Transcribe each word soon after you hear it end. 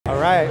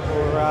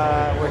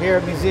here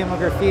at Museum of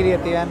Graffiti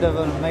at the end of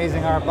an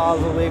amazing Art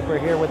Basel week. We're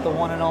here with the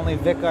one and only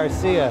Vic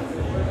Garcia.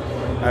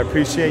 I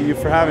appreciate you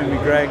for having me,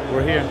 Greg.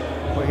 We're here.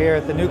 We're here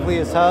at the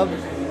Nucleus Hub,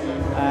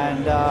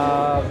 and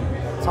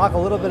talk a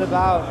little bit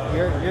about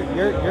your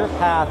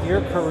path,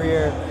 your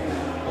career,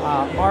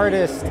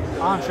 artist,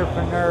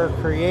 entrepreneur,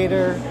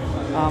 creator.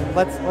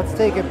 Let's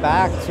take it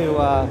back to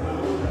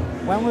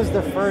when was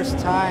the first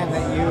time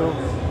that you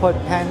put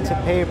pen to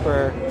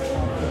paper,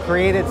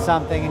 created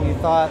something, and you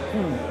thought,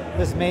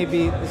 this may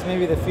be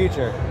the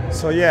future?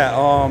 So yeah,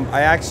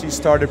 I actually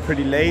started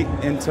pretty late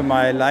into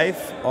my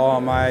life.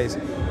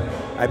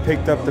 I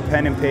picked up the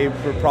pen and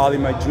paper probably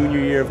my junior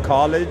year of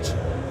college,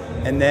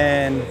 and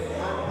then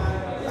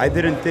I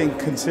didn't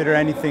consider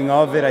anything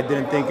of it. I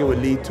didn't think it would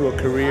lead to a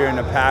career and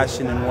a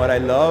passion in what I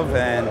love,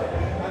 and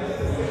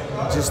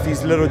just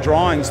these little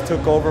drawings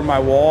took over my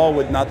wall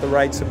with not the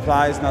right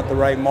supplies, not the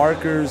right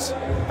markers.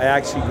 I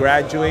actually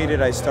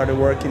graduated, I started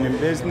working in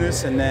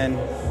business, and then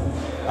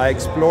I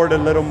explored a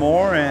little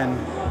more, and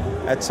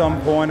at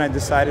some point I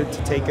decided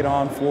to take it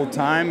on full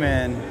time,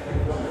 and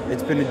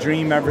it's been a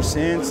dream ever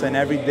since, and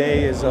every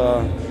day is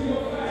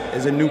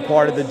a new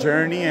part of the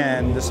journey,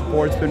 and the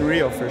support's been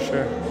real for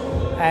sure.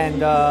 And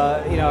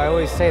you know, I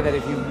always say that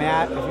if you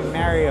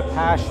marry a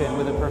passion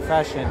with a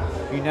profession,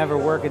 you never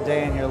work a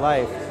day in your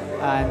life.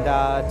 And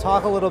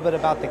talk a little bit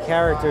about the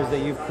characters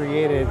that you've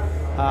created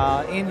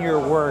in your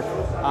work,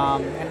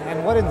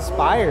 and what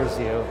inspires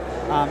you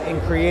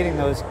in creating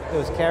those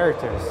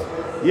characters.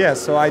 Yeah,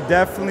 so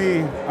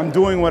I'm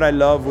doing what I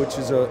love, which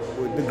is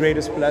the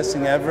greatest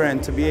blessing ever,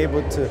 and to be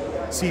able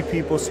to see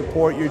people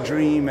support your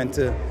dream, and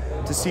to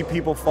see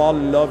people fall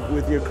in love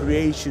with your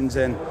creations,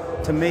 and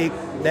to make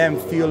them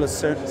feel a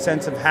certain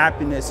sense of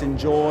happiness and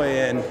joy,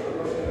 and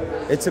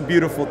it's a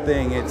beautiful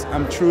thing.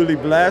 I'm truly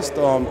blessed.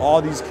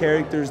 All these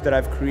characters that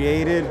I've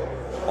created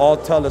all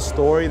tell a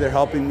story. They're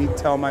helping me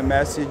tell my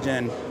message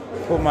and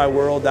put my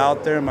world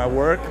out there in my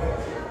work.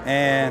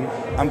 And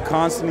I'm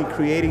constantly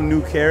creating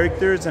new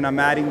characters, and I'm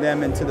adding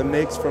them into the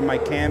mix, from my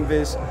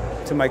canvas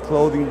to my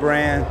clothing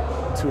brand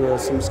to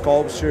some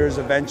sculptures,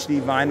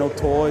 eventually vinyl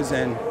toys,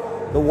 and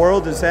the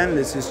world is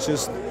endless. It's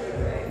just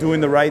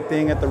doing the right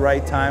thing at the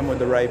right time with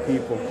the right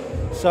people.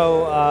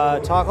 So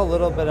talk a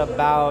little bit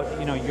about,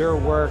 you know, your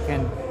work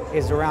and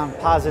is around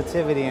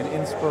positivity and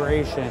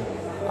inspiration.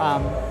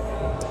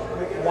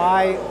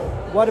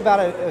 What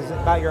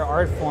about your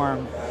art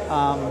form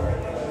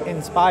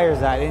inspires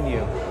that in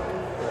you?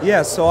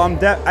 Yeah, so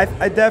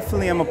I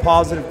definitely am a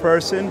positive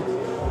person.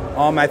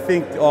 I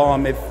think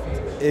if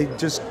it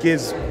just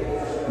gives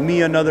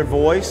me another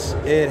voice,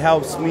 it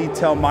helps me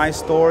tell my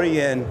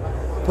story and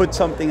put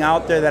something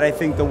out there that I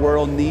think the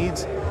world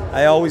needs.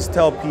 I always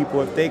tell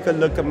people, if they could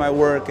look at my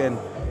work and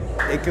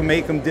it can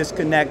make them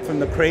disconnect from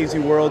the crazy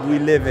world we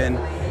live in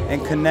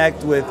and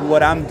connect with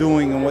what I'm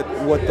doing and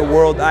what the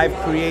world I've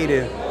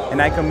created, and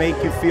I can make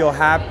you feel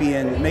happy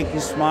and make you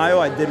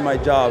smile, I did my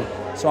job.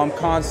 So I'm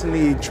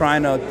constantly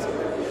trying to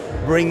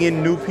bring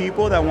in new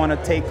people that want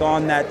to take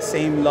on that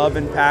same love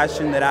and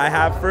passion that I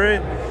have for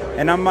it.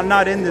 And I'm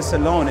not in this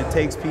alone. It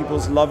takes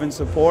people's love and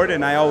support,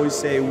 and I always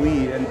say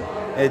we, and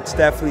it's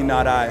definitely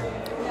not I.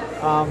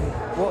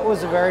 What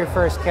was the very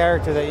first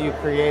character that you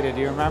created?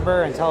 Do you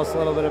remember? And tell us a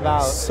little bit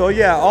about. So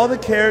yeah, all the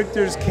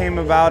characters came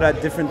about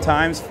at different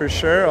times for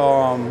sure.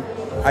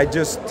 I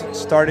just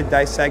started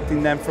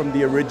dissecting them from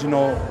the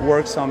original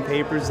works on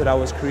papers that I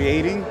was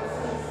creating.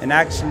 And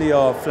actually,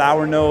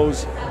 Flower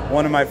Nose,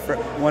 one of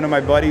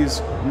my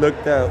buddies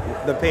looked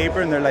at the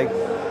paper, and they're like,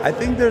 I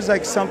think there's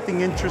like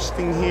something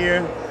interesting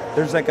here.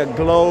 There's like a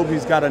globe,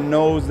 he's got a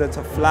nose that's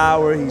a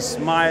flower, he's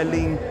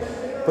smiling.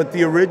 But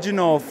the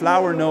original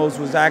Flower Nose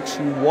was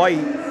actually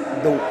white.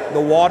 The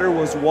water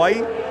was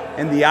white,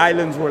 and the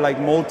islands were like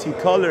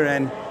multicolor.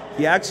 And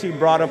he actually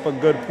brought up a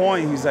good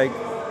point. He's like,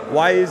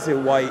 why is it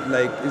white?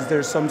 Like, is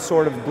there some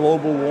sort of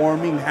global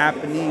warming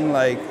happening?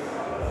 Like,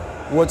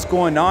 what's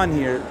going on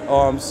here?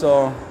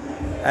 So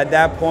at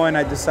that point,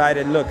 I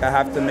decided, look, I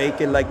have to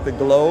make it like the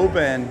globe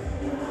and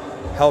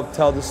help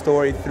tell the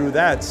story through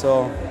that.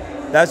 So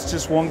that's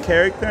just one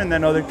character, and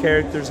then other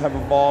characters have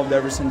evolved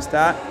ever since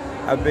that.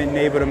 I've been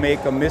able to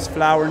make a Miss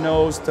Flower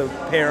Nose to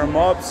pair them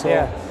up, so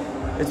yeah,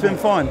 it's been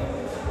fun.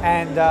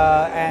 And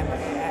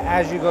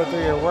as you go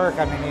through your work,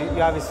 I mean,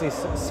 you obviously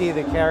see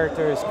the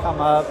characters come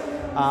up,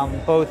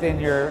 both in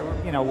your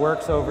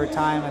works over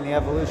time and the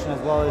evolution, as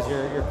well as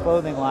your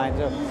clothing line.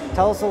 So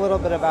tell us a little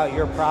bit about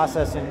your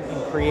process in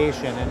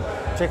creation, and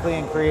particularly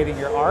in creating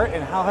your art,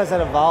 and how has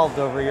that evolved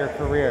over your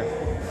career?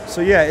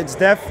 So yeah, it's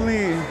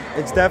definitely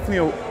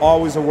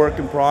always a work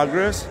in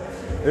progress.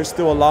 There's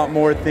still a lot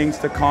more things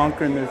to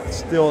conquer, and there's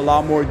still a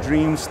lot more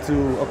dreams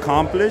to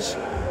accomplish.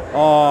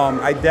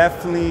 I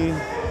definitely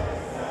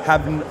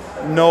have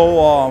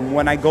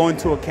when I go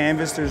into a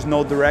canvas, there's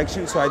no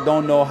direction, so I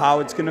don't know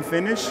how it's gonna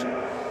finish.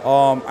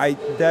 I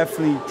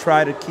definitely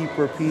try to keep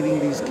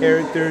repeating these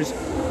characters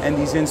and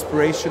these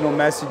inspirational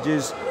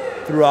messages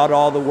throughout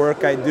all the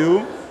work I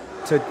do,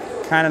 to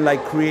kind of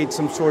like create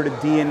some sort of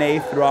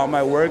DNA throughout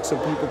my work, so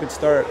people could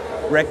start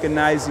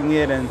recognizing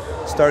it and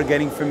start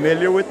getting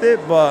familiar with it.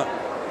 But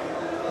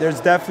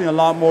there's definitely a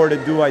lot more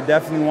to do. I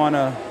definitely want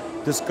to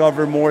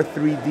discover more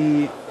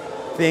 3D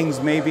things,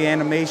 maybe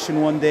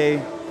animation one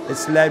day.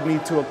 It's led me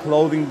to a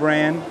clothing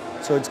brand,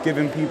 so it's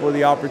given people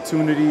the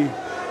opportunity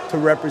to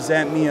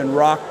represent me and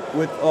rock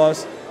with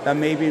us that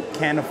maybe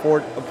can't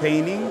afford a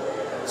painting.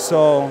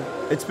 So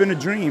it's been a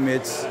dream.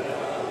 It's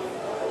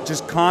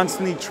just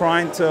constantly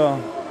trying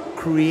to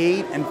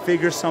create and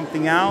figure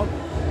something out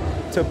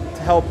to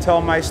help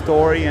tell my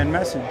story and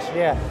message.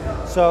 Yeah.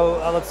 So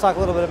let's talk a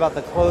little bit about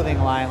the clothing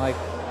line. Like,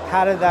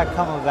 how did that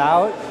come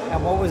about,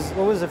 and what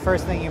was the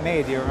first thing you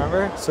made? Do you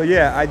remember? So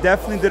yeah, I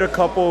definitely did a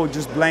couple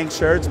just blank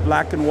shirts,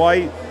 black and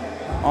white,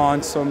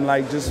 on some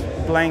like just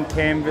blank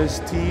canvas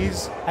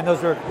tees. And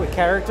those were with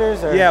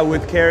characters? Or? Yeah,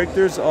 with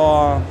characters.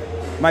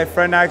 My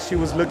friend actually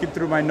was looking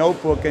through my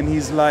notebook and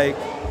he's like,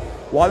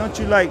 why don't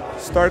you like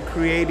start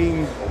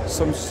creating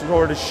some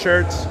sort of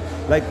shirts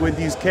like with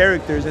these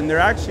characters? And they're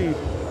actually,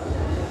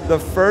 the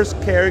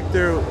first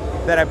character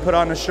that I put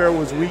on a shirt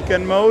was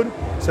Weekend Mode.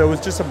 So it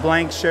was just a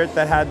blank shirt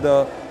that had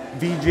the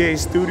VGA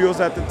Studios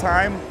at the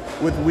time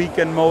with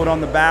Weekend Mode on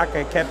the back.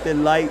 I kept it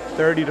light,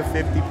 30 to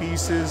 50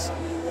 pieces.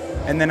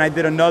 And then I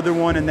did another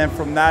one, and then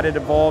from that it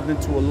evolved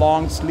into a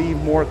long sleeve,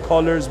 more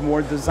colors,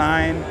 more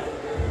design.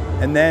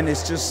 And then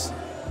it's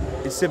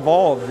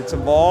evolved. It's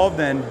evolved,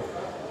 and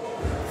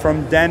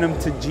from denim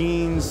to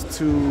jeans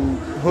to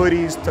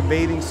hoodies to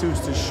bathing suits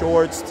to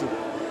shorts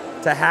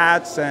to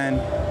hats, and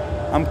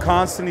I'm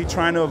constantly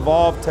trying to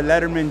evolve to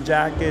Letterman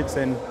jackets,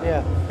 and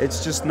yeah,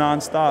 it's just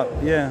nonstop.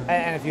 Yeah.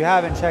 And if you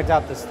haven't checked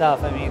out the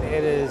stuff, I mean,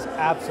 it is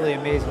absolutely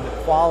amazing. The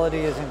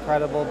quality is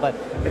incredible, but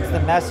it's the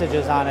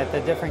messages on it,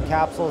 the different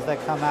capsules that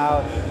come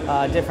out,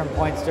 different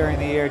points during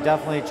the year.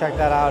 Definitely check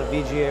that out,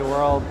 VGA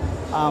World.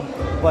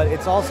 But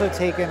it's also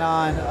taken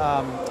on,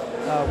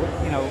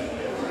 you know,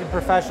 in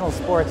professional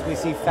sports, we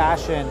see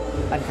fashion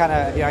and kind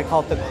of, you know, I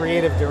call it the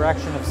creative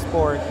direction of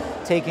sport,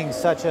 taking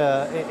such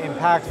a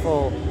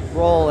impactful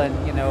role in,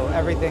 you know,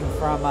 everything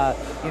from,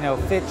 you know,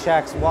 fit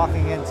checks,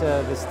 walking into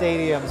the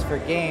stadiums for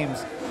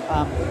games.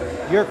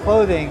 Your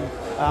clothing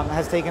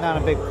has taken on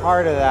a big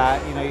part of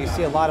that. You know, you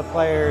see a lot of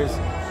players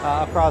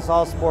across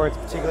all sports,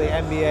 particularly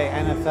NBA,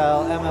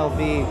 NFL,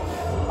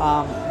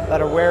 MLB,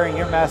 that are wearing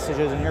your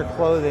messages and your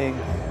clothing,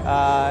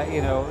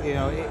 you know,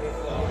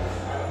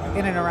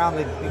 in and around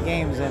the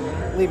games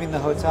and leaving the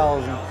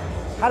hotels. And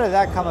how did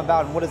that come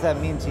about, and what does that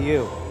mean to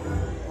you?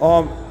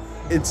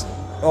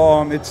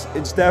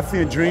 It's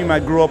definitely a dream. I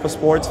grew up a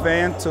sports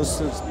fan,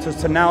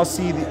 to now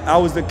see I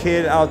was the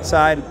kid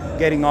outside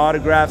getting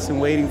autographs and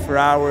waiting for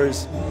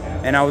hours,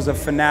 and I was a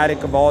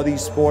fanatic of all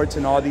these sports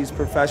and all these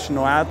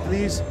professional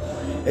athletes.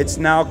 It's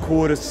now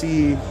cool to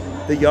see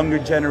the younger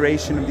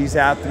generation of these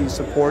athletes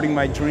supporting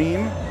my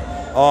dream.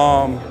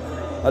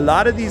 A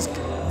lot of these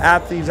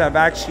athletes I've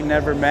actually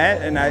never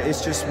met, and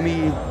it's just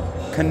me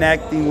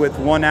connecting with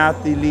one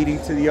athlete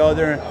leading to the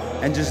other,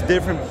 and just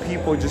different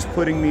people just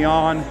putting me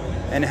on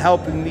and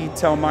helping me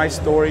tell my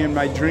story and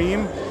my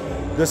dream.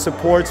 The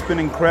support's been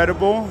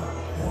incredible.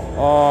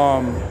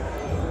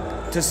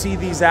 To see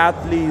these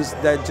athletes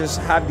that just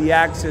have the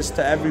access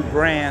to every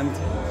brand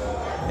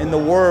in the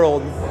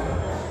world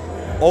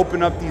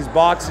open up these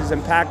boxes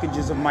and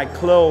packages of my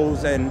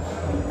clothes and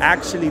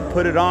actually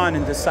put it on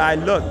and decide,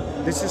 look,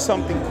 this is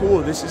something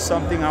cool, this is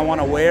something I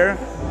want to wear,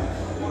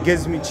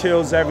 gives me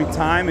chills every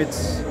time.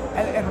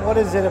 And what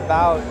is it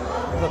about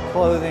the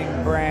clothing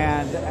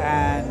brand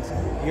and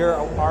your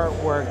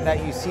artwork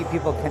that you see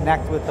people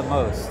connect with the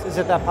most? Is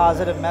it that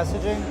positive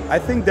messaging? I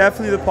think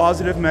definitely the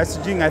positive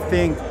messaging. I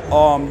think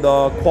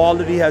the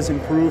quality has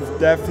improved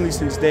definitely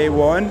since day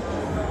one.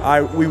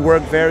 We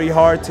work very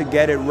hard to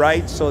get it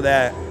right so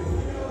that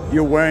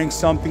you're wearing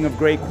something of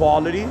great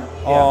quality,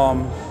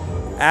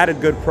 at a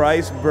good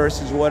price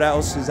versus what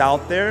else is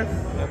out there.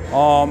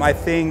 I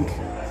think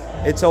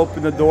it's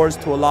opened the doors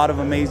to a lot of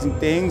amazing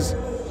things.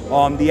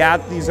 The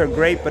athletes are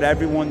great, but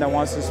everyone that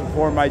wants to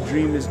support my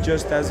dream is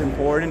just as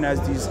important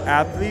as these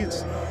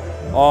athletes.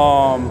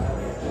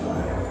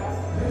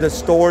 The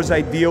stores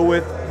I deal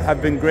with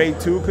have been great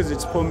too, because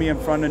it's put me in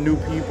front of new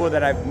people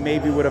that I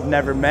maybe would have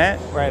never met.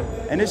 Right.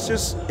 And it's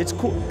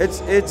cool.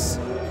 It's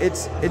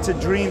a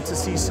dream to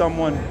see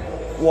someone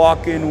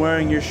walk in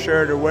wearing your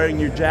shirt or wearing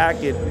your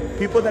jacket.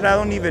 People that I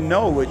don't even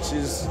know,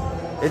 it's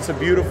a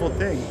beautiful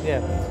thing.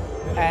 Yeah.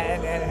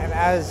 And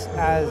as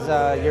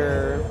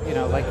your, you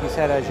know, like you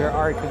said, as your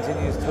art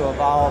continues to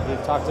evolve,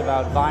 you've talked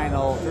about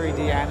vinyl,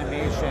 3D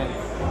animation.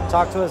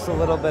 Talk to us a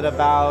little bit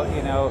about,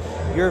 you know,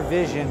 your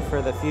vision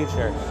for the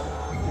future.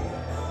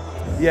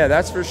 Yeah,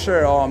 that's for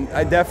sure.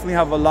 I definitely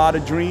have a lot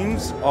of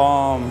dreams.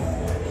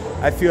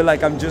 I feel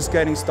like I'm just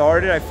getting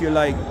started. I feel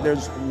like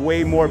there's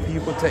way more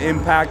people to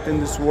impact in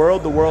this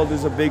world. The world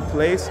is a big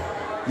place.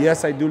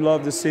 Yes, I do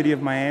love the city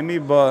of Miami,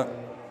 but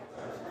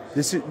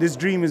this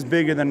dream is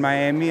bigger than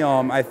Miami.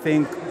 I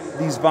think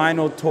these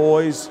vinyl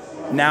toys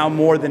now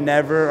more than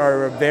ever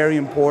are very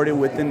important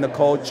within the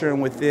culture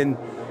and within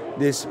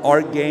this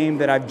art game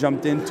that I've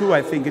jumped into.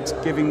 I think it's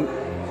giving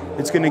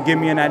it's going to give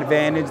me an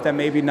advantage that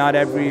maybe not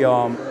every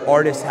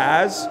artist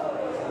has.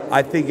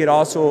 I think it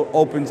also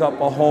opens up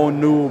a whole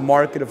new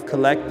market of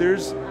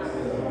collectors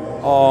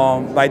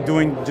by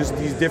doing just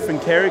these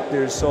different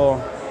characters. So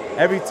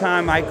every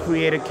time I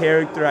create a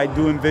character, I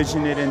do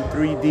envision it in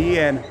 3D,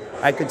 and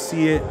I could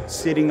see it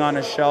sitting on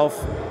a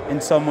shelf in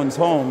someone's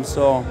home.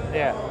 So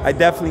yeah, I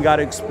definitely got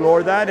to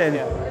explore that.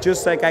 And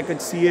just like I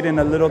could see it in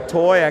a little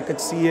toy, I could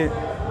see it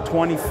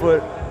 20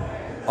 foot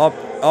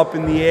up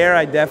in the air.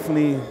 I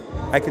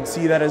could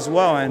see that as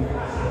well. And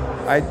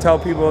I tell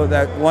people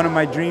that one of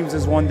my dreams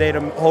is one day to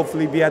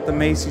hopefully be at the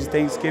Macy's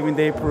Thanksgiving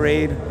Day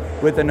Parade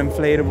with an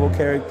inflatable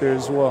character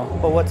as well.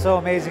 But what's so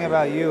amazing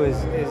about you is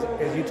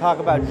you talk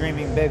about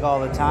dreaming big all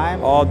the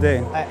time. All day.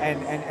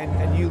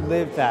 And you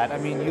live that. I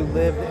mean, you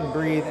live and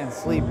breathe and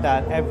sleep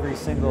that every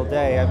single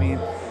day. I mean,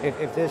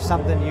 if there's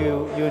something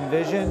you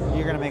envision,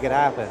 you're going to make it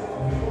happen.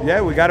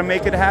 Yeah, we got to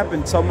make it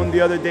happen. Someone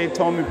the other day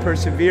told me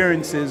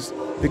perseverance is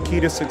the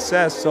key to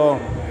success. So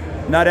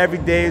not every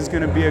day is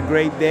going to be a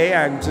great day.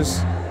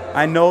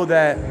 I know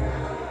that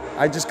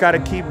I just got to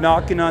keep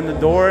knocking on the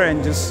door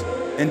and just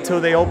until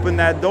they open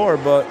that door.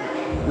 But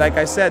like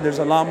I said, there's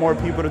a lot more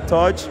people to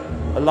touch,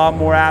 a lot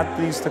more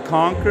athletes to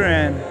conquer,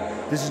 and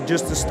this is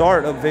just the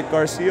start of Vic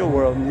Garcia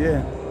world.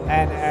 Yeah.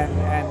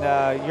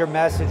 And your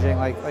messaging,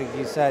 like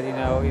you said, you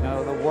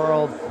know, the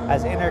world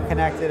as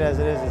interconnected as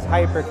it is, as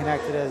hyper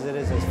connected as it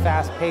is, as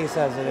fast paced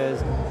as it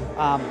is.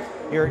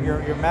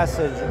 Your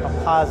message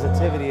of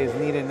positivity is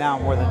needed now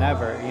more than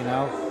ever. You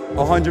know.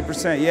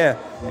 100%, yeah.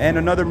 And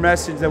another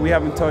message that we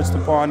haven't touched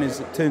upon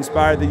is to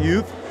inspire the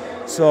youth.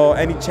 So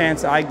any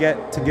chance I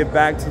get to give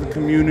back to the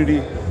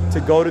community, to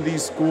go to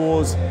these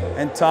schools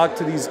and talk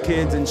to these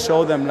kids and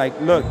show them, like,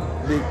 look,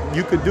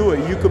 you could do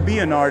it. You could be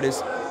an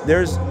artist.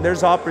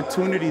 There's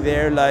opportunity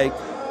there. Like,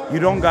 you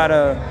don't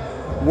gotta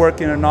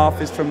work in an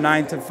office from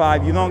 9 to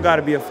 5. You don't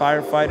gotta be a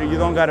firefighter. You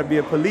don't gotta be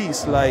a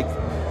police. Like,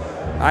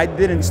 I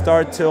didn't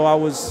start till I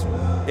was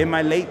in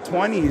my late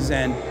 20s,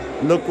 and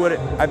look what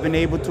I've been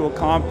able to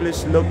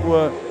accomplish. Look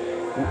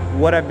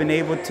what I've been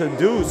able to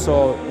do.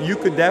 So you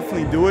could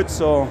definitely do it.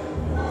 So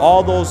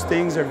all those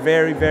things are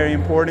very, very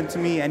important to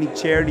me. Any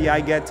charity I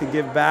get to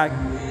give back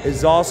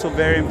is also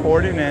very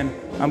important, and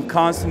I'm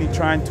constantly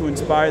trying to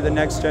inspire the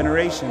next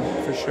generation,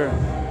 for sure.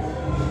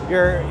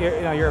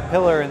 You're a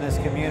pillar in this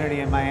community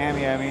in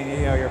Miami. I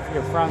mean,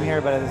 you're from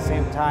here, but at the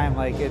same time,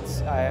 like,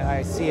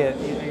 I see it.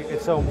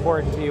 It's so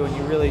important to you, and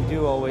you really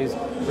do always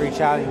reach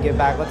out and give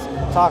back. Let's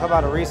talk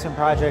about a recent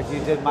project you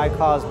did, My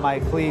Cause, My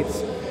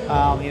Cleats.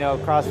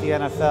 Across the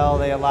NFL,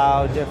 they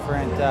allow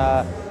different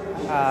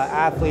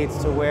athletes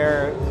to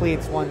wear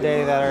cleats one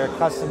day that are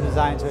custom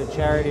designed to a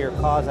charity or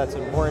cause that's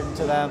important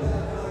to them.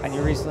 And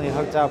you recently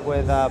hooked up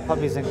with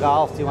Puppies in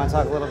Golf. Do you want to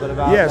talk a little bit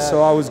about that? Yeah,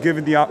 so I was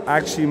given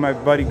actually my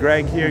buddy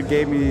Greg here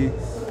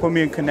put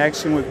me in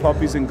connection with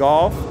Puppies in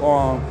Golf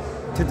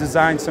to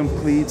design some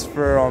cleats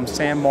for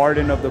Sam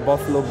Martin of the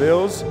Buffalo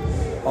Bills.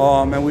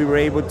 And we were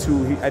able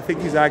to, I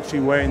think he's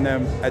actually wearing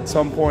them at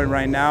some point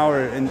right now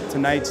or in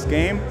tonight's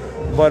game.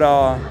 But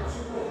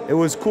it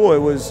was cool. It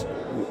was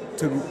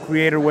to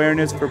create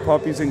awareness for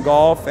puppies in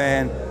golf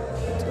and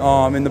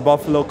in the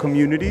Buffalo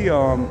community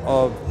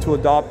to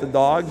adopt a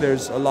dog.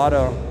 There's a lot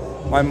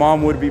of, my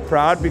mom would be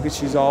proud because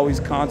she's always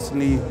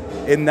constantly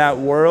in that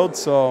world.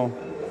 So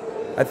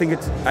I think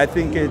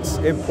it's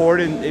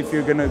important if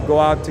you're gonna go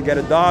out to get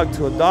a dog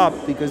to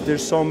adopt, because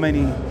there's so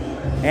many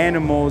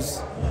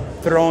animals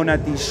thrown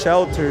at these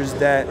shelters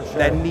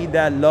that need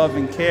that love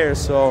and care.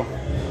 So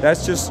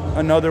that's just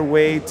another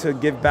way to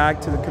give back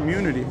to the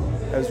community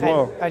as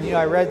well. And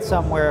I read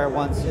somewhere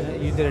once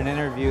you did an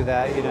interview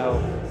that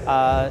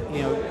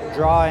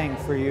drawing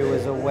for you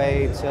is a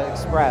way to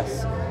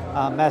express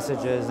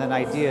messages and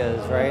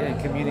ideas, right,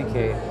 and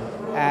communicate.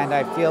 And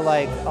I feel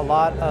like a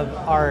lot of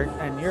art,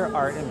 and your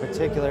art in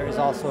particular, is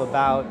also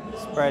about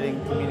spreading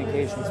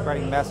communication,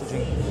 spreading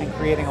messaging, and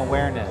creating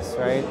awareness,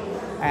 right?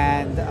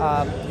 And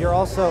you're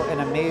also an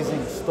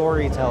amazing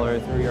storyteller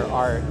through your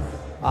art.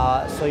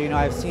 So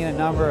I've seen a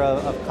number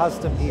of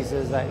custom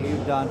pieces that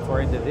you've done for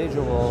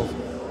individuals,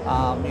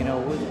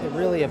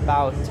 really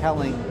about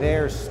telling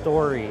their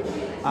story.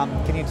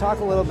 Can you talk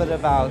a little bit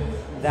about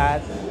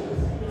that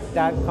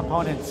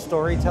component,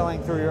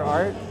 storytelling through your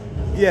art?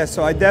 Yeah,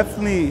 so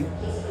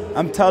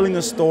I'm telling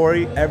a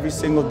story every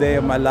single day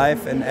of my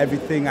life, and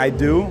everything I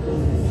do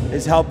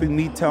is helping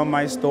me tell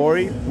my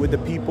story with the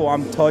people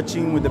I'm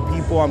touching, with the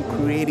people I'm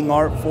creating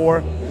art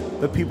for,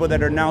 the people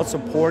that are now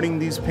supporting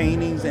these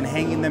paintings and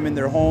hanging them in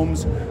their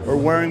homes or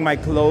wearing my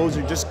clothes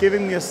or just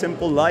giving me a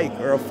simple like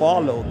or a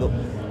follow.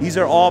 These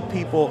are all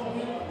people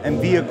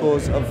and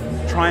vehicles of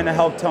trying to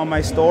help tell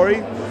my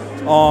story.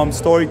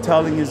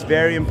 Storytelling is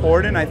very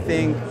important. I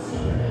think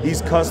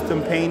these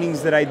custom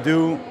paintings that I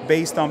do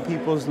based on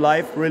people's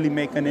life really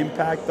make an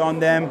impact on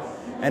them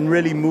and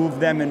really move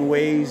them in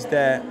ways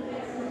that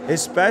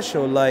is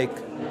special. Like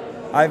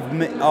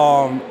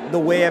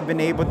the way I've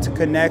been able to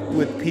connect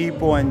with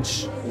people and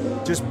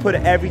just put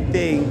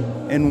everything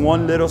in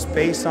one little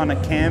space on a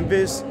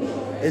canvas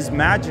is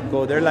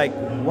magical. They're like,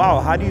 wow,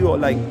 how do you,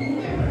 like,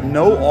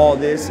 know all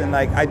this, and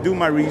like I do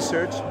my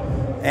research,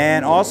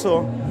 and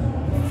also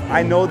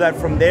I know that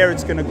from there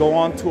it's gonna go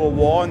onto a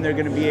wall and they're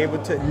gonna be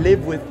able to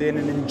live with it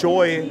and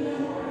enjoy it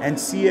and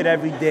see it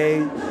every day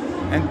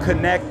and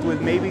connect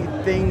with maybe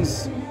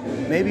things,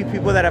 maybe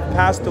people that have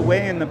passed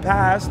away in the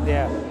past.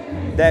 Yeah.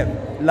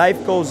 That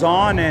life goes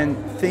on and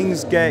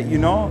things get, you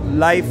know,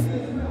 life,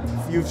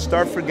 you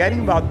start forgetting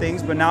about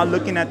things, but now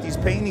looking at these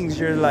paintings,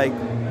 you're like,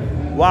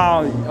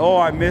 wow, oh,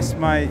 I miss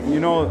my, you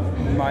know,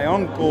 my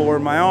uncle or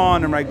my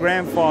aunt or my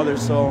grandfather.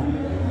 So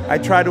I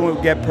try to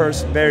get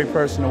very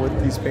personal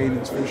with these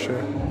paintings for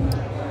sure.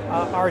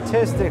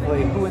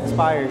 Artistically, who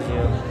inspires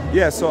you?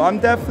 Yeah, so I'm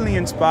definitely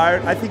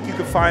inspired. I think you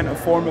can find a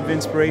form of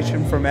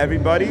inspiration from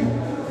everybody,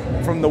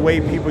 from the way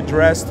people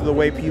dress to the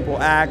way people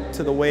act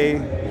to the way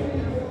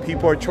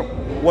people are,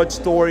 what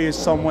story is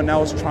someone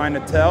else trying to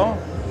tell.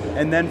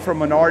 And then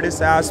from an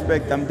artist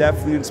aspect, I'm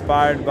definitely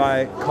inspired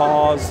by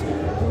Cause,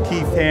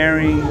 Keith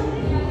Haring,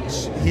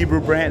 Hebrew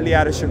Brantley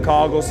out of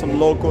Chicago, some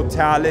local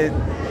talent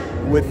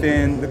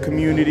within the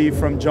community,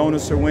 from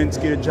Jonas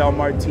Serwinski to Jel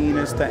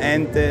Martinez to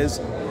Entes.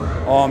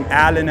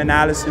 Alan and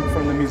Allison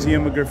from the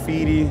Museum of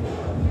Graffiti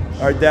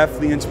are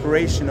definitely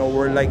inspirational.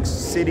 We're like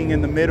sitting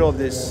in the middle of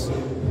this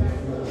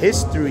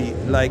history,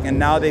 like, and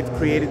now they've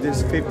created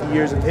this 50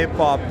 years of hip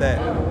hop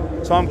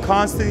so I'm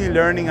constantly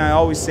learning. I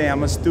always say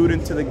I'm a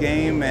student to the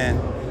game, and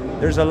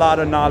there's a lot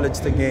of knowledge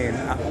to gain,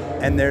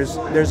 and there's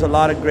a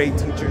lot of great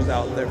teachers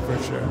out there for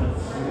sure.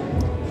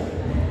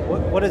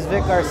 What is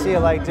Vic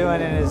Garcia like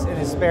doing in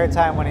his spare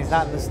time when he's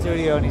not in the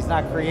studio and he's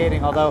not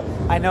creating? Although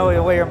I know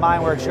the way your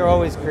mind works, you're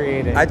always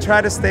creating. I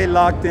try to stay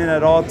locked in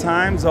at all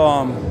times.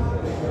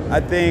 I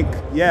think,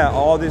 yeah,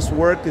 all this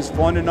work is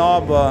fun and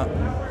all, but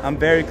I'm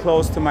very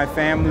close to my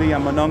family.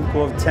 I'm an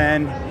uncle of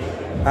 10.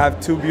 I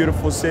have 2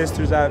 beautiful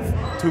sisters. I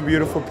have 2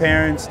 beautiful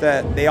parents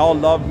that they all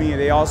love me.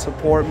 They all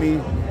support me.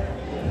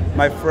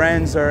 My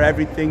friends are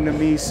everything to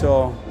me.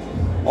 So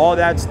all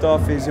that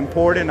stuff is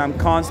important. I'm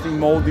constantly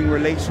molding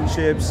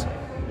relationships.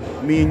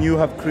 Me and you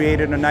have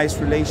created a nice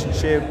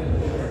relationship.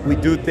 We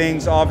do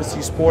things,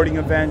 obviously sporting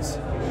events.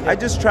 I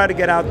just try to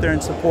get out there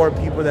and support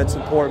people that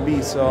support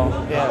me, so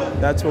yeah,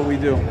 that's what we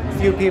do.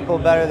 Few people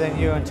better than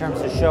you in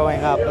terms of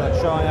showing up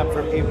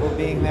for people,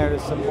 being there to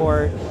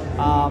support,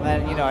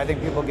 and you know, I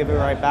think people give it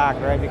right back,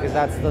 right? Because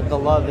that's the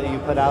love that you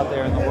put out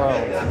there in the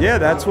world. Yeah,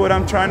 that's what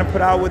I'm trying to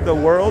put out with the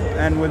world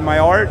and with my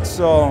art,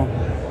 so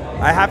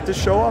I have to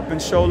show up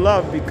and show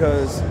love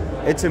because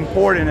it's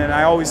important, and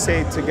I always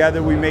say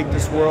together we make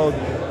this world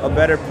a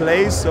better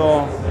place,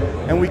 so,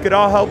 and we could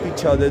all help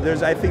each other.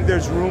 I think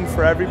there's room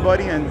for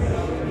everybody, and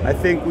I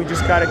think we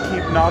just gotta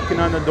keep knocking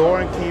on the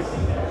door and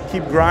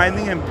keep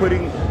grinding and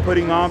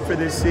putting on for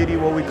this city,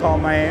 what we call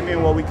Miami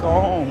and what we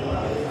call home.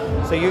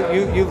 So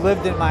you've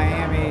lived in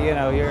Miami, you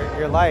know,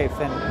 your life,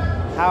 and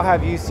how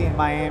have you seen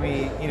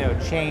Miami, you know,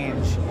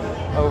 change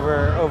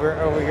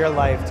over your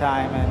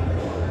lifetime?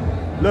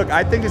 And look,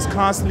 I think it's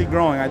constantly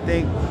growing. I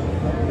think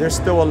there's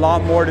still a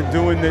lot more to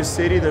do in this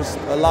city. There's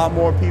a lot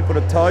more people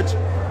to touch.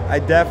 I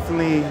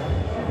definitely.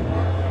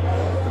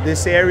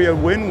 This area of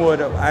Wynwood,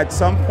 at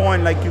some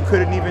point, like, you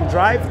couldn't even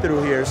drive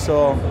through here.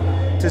 So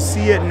to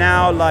see it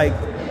now, like,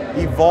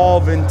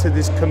 evolve into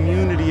this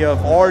community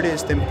of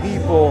artists and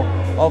people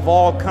of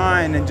all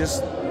kind, and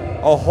just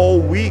a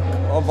whole week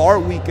of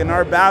Art Week and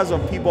Art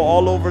Basel, of people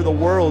all over the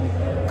world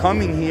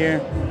coming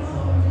here,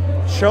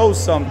 shows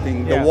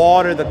something. Yeah. The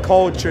water, the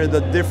culture,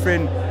 the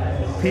different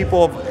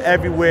people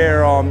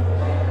everywhere,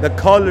 the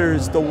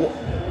colors, the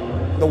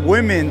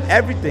women,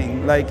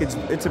 everything. Like,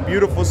 it's a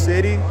beautiful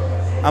city.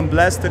 I'm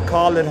blessed to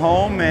call it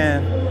home,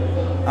 and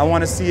I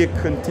want to see it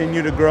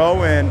continue to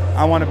grow, and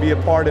I want to be a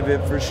part of it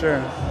for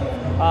sure.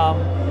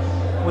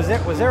 Was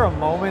there a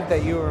moment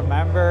that you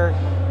remember,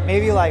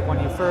 maybe like when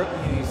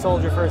you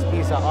sold your first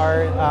piece of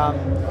art,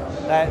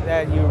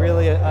 that you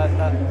really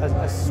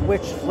a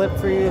switch flipped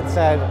for you and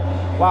said,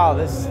 wow,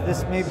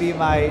 this may be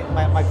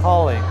my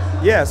calling?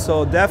 Yeah,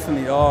 so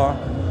definitely.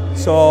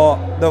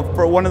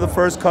 For one of the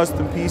first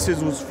custom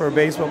pieces was for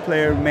baseball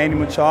player Manny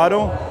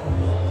Machado.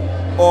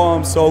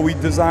 So we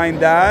designed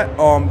that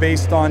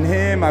based on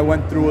him. I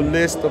went through a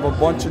list of a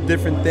bunch of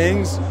different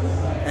things,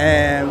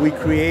 and we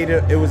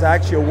created, it was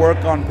actually a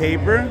work on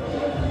paper,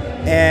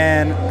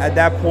 and at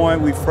that point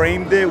we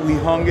framed it, we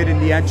hung it in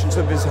the entrance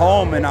of his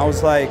home, and I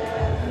was like,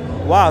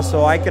 wow,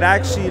 so I could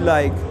actually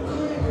like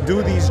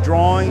do these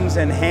drawings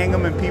and hang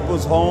them in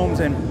people's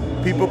homes, and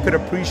people could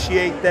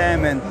appreciate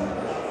them, and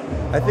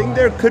I think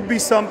there could be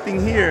something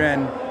here.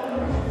 And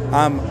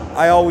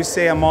I always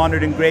say I'm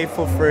honored and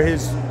grateful for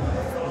his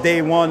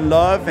day one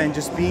love and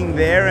just being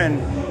there, and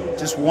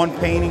just one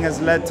painting has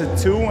led to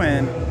 2,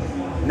 and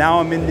now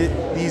I'm in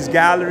these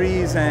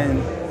galleries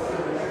and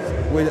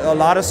with a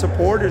lot of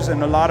supporters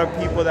and a lot of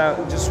people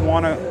that just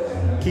want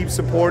to keep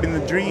supporting the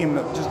dream.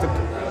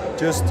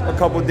 Just a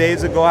couple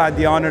days ago, I had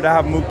the honor to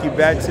have Mookie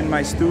Betts in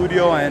my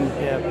studio, and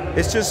yeah,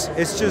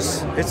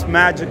 it's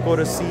magical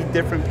to see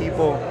different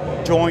people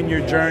join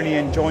your journey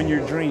and join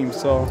your dream.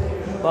 So,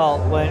 well,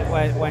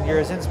 when you're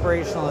as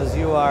inspirational as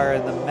you are,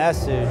 and the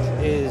message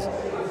is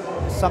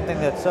something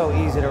that's so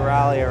easy to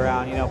rally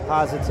around. You know,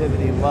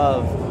 positivity,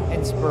 love,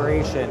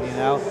 inspiration. You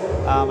know,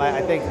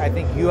 I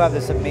think you have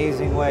this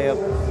amazing way of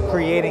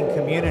creating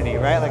community,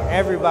 right? Like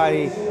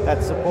everybody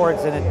that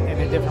supports in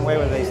a different way,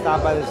 whether they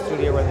stop by the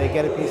studio, whether they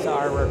get a piece of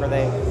artwork, or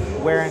they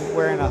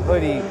wearing a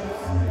hoodie.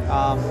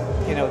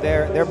 You know,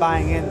 they're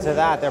buying into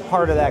that. They're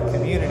part of that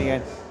community,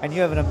 and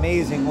you have an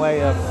amazing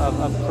way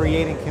of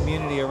creating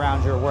community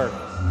around your work.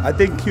 I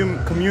think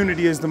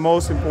community is the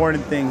most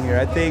important thing here.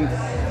 I think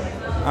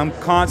I'm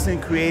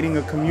constantly creating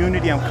a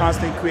community. I'm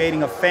constantly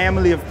creating a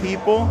family of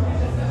people.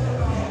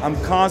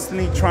 I'm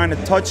constantly trying to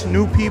touch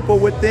new people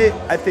with it.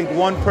 I think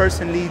one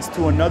person leads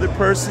to another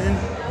person.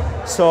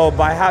 So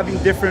by having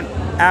different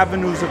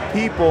avenues of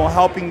people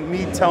helping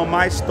me tell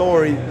my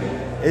story,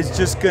 it's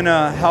just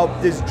gonna help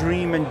this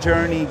dream and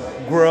journey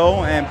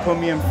grow and put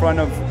me in front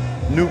of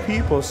new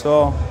people.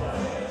 So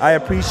I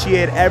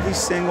appreciate every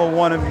single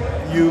one of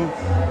you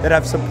that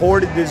have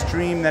supported this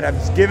dream, that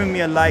has given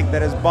me a like,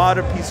 that has bought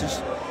a piece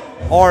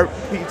of art,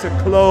 piece of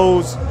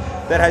clothes,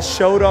 that has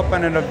showed up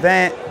at an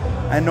event.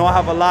 I know I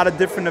have a lot of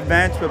different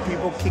events, but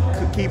people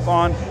keep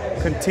on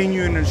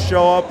continuing to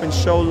show up and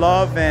show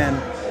love, and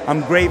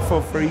I'm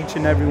grateful for each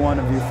and every one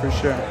of you, for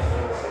sure.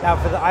 Now,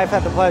 I've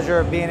had the pleasure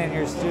of being in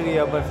your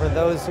studio, but for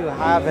those who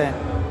haven't,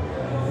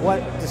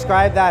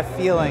 describe that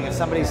feeling if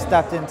somebody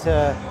stepped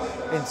into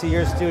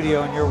your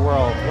studio and your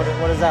world.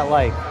 What is that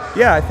like?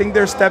 Yeah, I think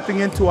they're stepping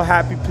into a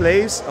happy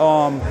place.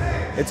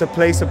 It's a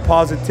place of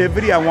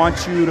positivity. I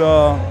want you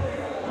to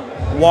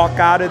walk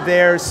out of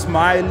there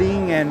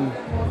smiling and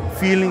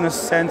feeling a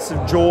sense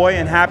of joy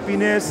and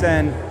happiness.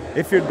 And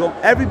if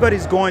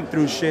everybody's going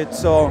through shit,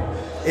 so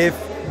if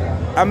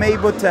I'm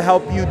able to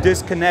help you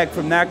disconnect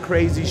from that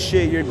crazy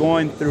shit you're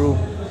going through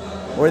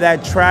or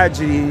that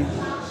tragedy,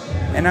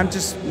 and I'm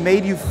just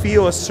made you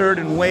feel a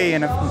certain way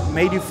and I've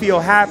made you feel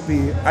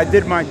happy, I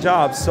did my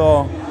job.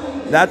 So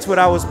that's what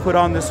I was put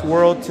on this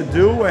world to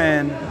do,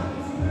 and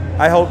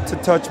I hope to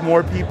touch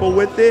more people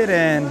with it,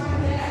 and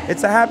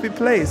it's a happy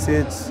place.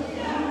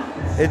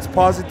 It's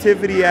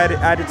positivity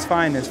at its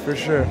finest, for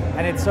sure.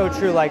 And it's so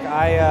true. Like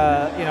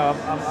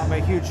I'm a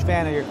huge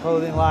fan of your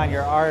clothing line,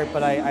 your art,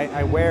 but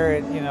I wear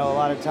it, a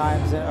lot of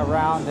times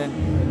around, and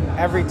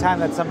every time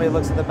that somebody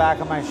looks at the back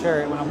of my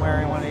shirt when I'm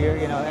wearing one of your,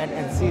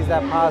 and sees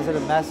that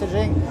positive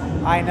messaging,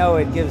 I know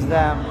it gives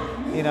them,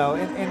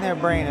 in their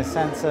brain a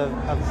sense of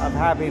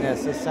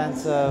happiness, a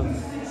sense of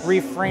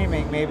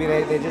reframing. Maybe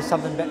they just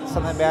something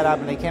bad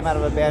happened, they came out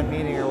of a bad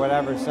meeting or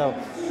whatever. So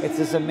it's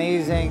this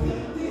amazing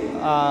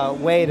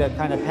way to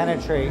kind of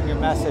penetrate your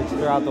message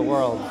throughout the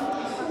world.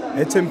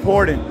 It's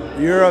important.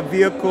 You're a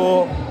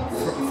vehicle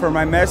for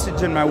my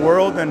message in my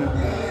world, and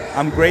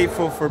I'm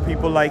grateful for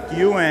people like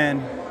you,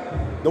 and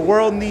the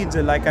world needs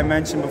it, like I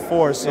mentioned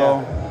before.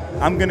 So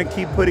I'm gonna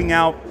keep putting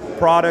out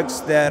products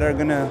that are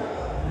gonna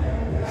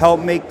help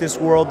make this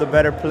world a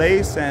better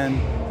place, and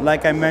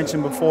like I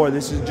mentioned before,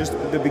 this is just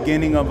the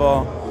beginning of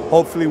a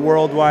hopefully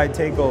worldwide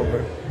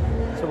takeover.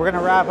 So we're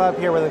gonna wrap up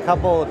here with a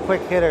couple of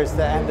quick hitters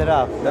to end it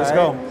up. Let's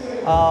go.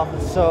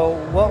 So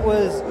what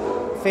was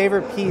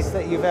favorite piece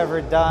that you've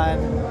ever done,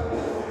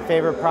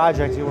 favorite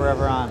project you were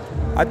ever on?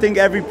 I think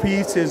every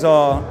piece is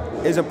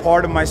a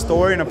part of my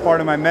story and a part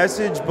of my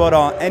message, but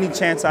any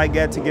chance I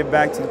get to give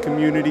back to the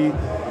community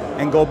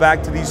and go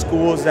back to these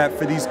schools that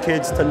for these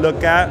kids to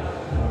look at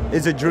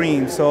is a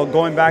dream. So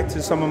going back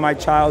to some of my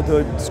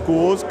childhood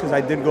schools, because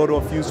I did go to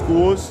a few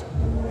schools,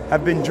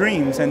 have been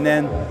dreams. And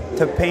then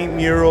to paint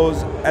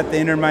murals at the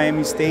Inter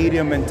Miami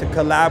Stadium and to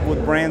collab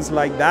with brands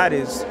like that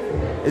is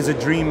a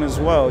dream as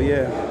well,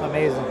 yeah.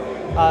 Amazing.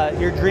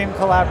 Your dream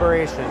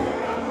collaboration?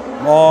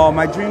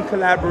 My dream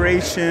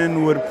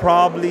collaboration would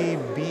probably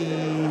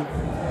be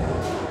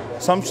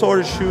some sort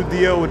of shoe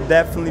deal, would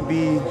definitely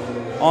be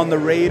on the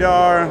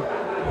radar.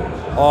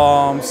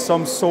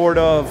 Some sort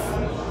of,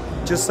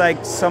 just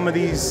like some of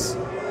these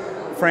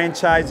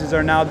franchises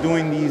are now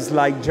doing these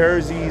like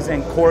jerseys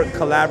and court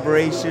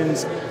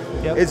collaborations.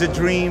 Yep. Is a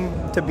dream.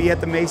 To be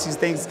at the Macy's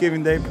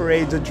Thanksgiving Day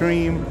Parade's a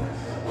dream.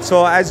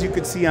 So as you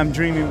can see, I'm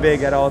dreaming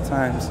big at all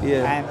times.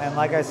 Yeah. And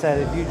like I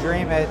said, if you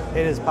dream it,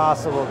 it is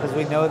possible, because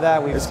we know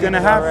that. It's going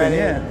to happen, already.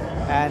 yeah.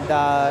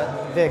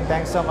 And Vic,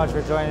 thanks so much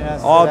for joining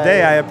us all today.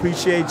 day. I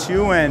appreciate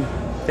you, and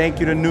thank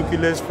you to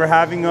Nucleus for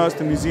having us,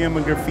 the Museum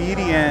of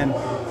Graffiti, and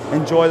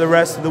enjoy the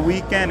rest of the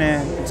weekend,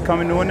 and it's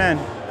coming to an end.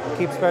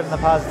 Keep spreading the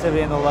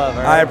positivity and the love.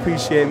 All right? I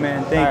appreciate it,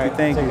 man. Thank you.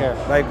 Take care.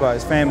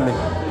 Likewise, family.